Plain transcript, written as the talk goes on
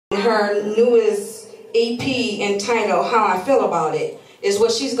her newest EP entitled How I Feel About It is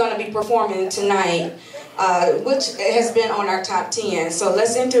what she's going to be performing tonight, which has been on our top 10. So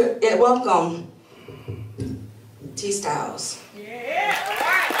let's welcome Tiye Stylz. Yeah.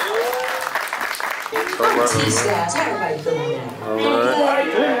 I'm Tiye Stylz. How everybody feeling now?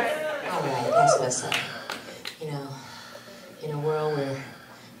 All right, that's what's up. You know, in a world where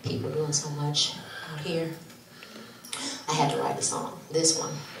people are doing so much out here, I had to write a song, this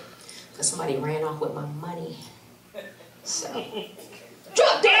one, because somebody ran off with my money. So,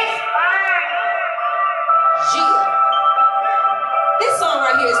 drop that! Yeah. This song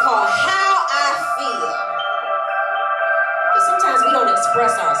right here is called How I Feel. Because sometimes we don't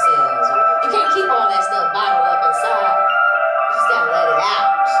express ourselves. You can't keep all that stuff bottled up inside. You just gotta let it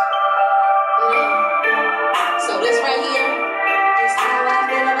out. You know? So this right here is how I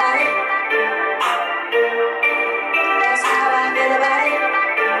feel about it. That's how I feel about it.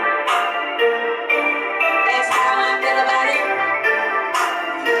 That's how I feel about it.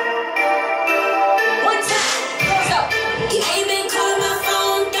 One time. So, you ain't been calling my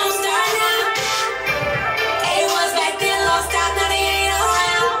phone, don't start now. A1's back then, lost out, now they ain't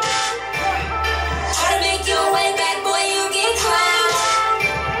around. Try to make your way back, boy, you get clowned.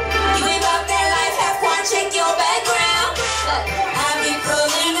 You ain't about that life, have fun, check your background. Look, I be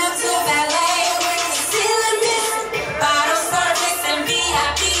pulling up to valet with the ceiling missing. Bottle service and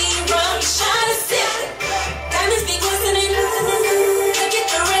VIP rum, shot a sip. Diamonds be glistening, look at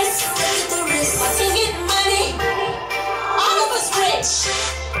the wrist, look at the wrist. Once you get money, all of us rich.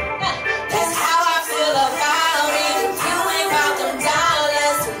 That's how I feel about it. You ain't about them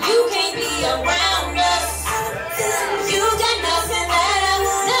dollars, you can't be around us. You got nothing that I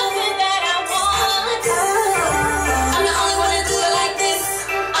want, nothing that I want. I'm the only one to do it like this.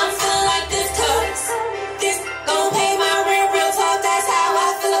 I'm feeling like this, cause this gon' pay my rent, real talk, that's how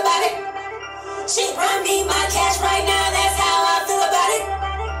I feel about it. She brought me my cash right now, that's how I feel about it.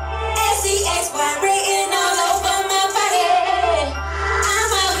 SCXY written all over my body.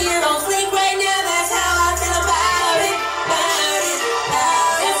 I'm out here on fleek right now, that's how I feel about it.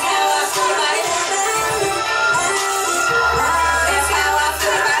 That's how I feel about it. That's how I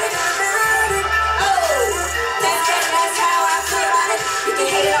feel about it. Oh, that's how I feel about it. You can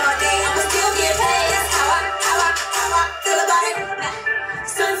hate it all day, I'ma still get paid. That's how I feel about it.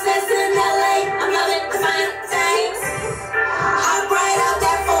 Sunsets in LA, I'm loving the fine things. Hop right out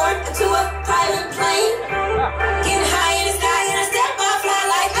that Ford into a private plane. Getting high in the sky and I step off, fly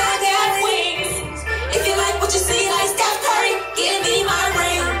like I got wings. If you like what you see, like Steph Curry, give me my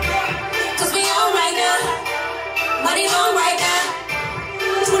ring. Cause we on right now, money long right now.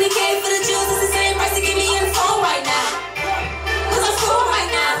 20K for the jewels, it's the same price to give me in the phone right now. Cause I'm full right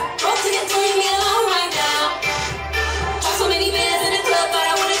now, broke to get leave me alone right now. Drop so many bands in the club, thought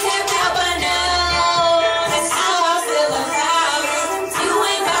I would've tapped out, but no. That's how I feel about it. You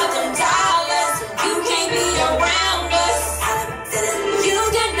ain't about them dollars, you can't be around us. You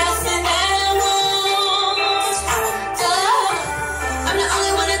got nothing that I want. I'm the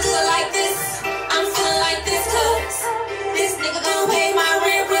only one to do it like this. I'm feeling like this, cause this nigga gon' pay my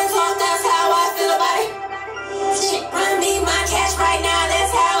rent, real talk, that's how I feel about it. She run me my cash right now,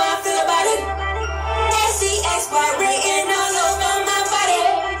 that's how I feel about it. SCXY written all over my body.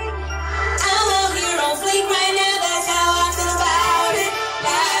 I'm out here on fleek right now, that's how I feel about it.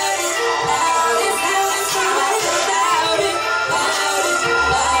 That's how I feel about it. That's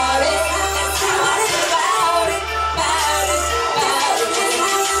how I feel about it. That's how I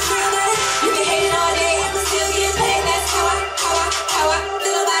feel about it. You can hate it all day, I'ma still get paid. That's how I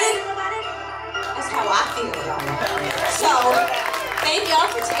feel about it. That's how I feel, y'all. So, thank y'all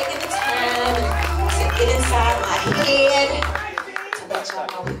for taking the time to get inside my head to let y'all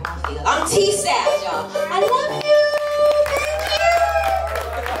know how I feel. I'm Tiye Stylz, y'all. I love you. Thank you.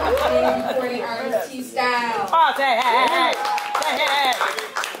 Recording artist Tiye Stylz. Oh, say hey.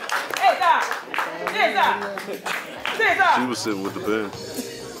 Hey, stop. She was sitting with the band.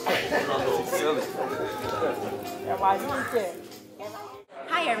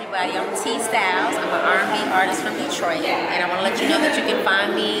 Hi everybody, I'm Tiye Stylz. I'm an R&B artist from Detroit, and I want to let you know that you can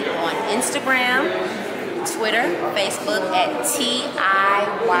find me on Instagram, Twitter, Facebook at TIYESTYLZ.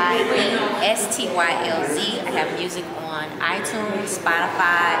 I have music on iTunes,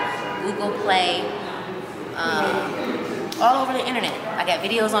 Spotify, Google Play, all over the internet. I got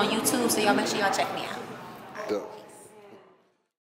videos on YouTube, so y'all make sure y'all check me out.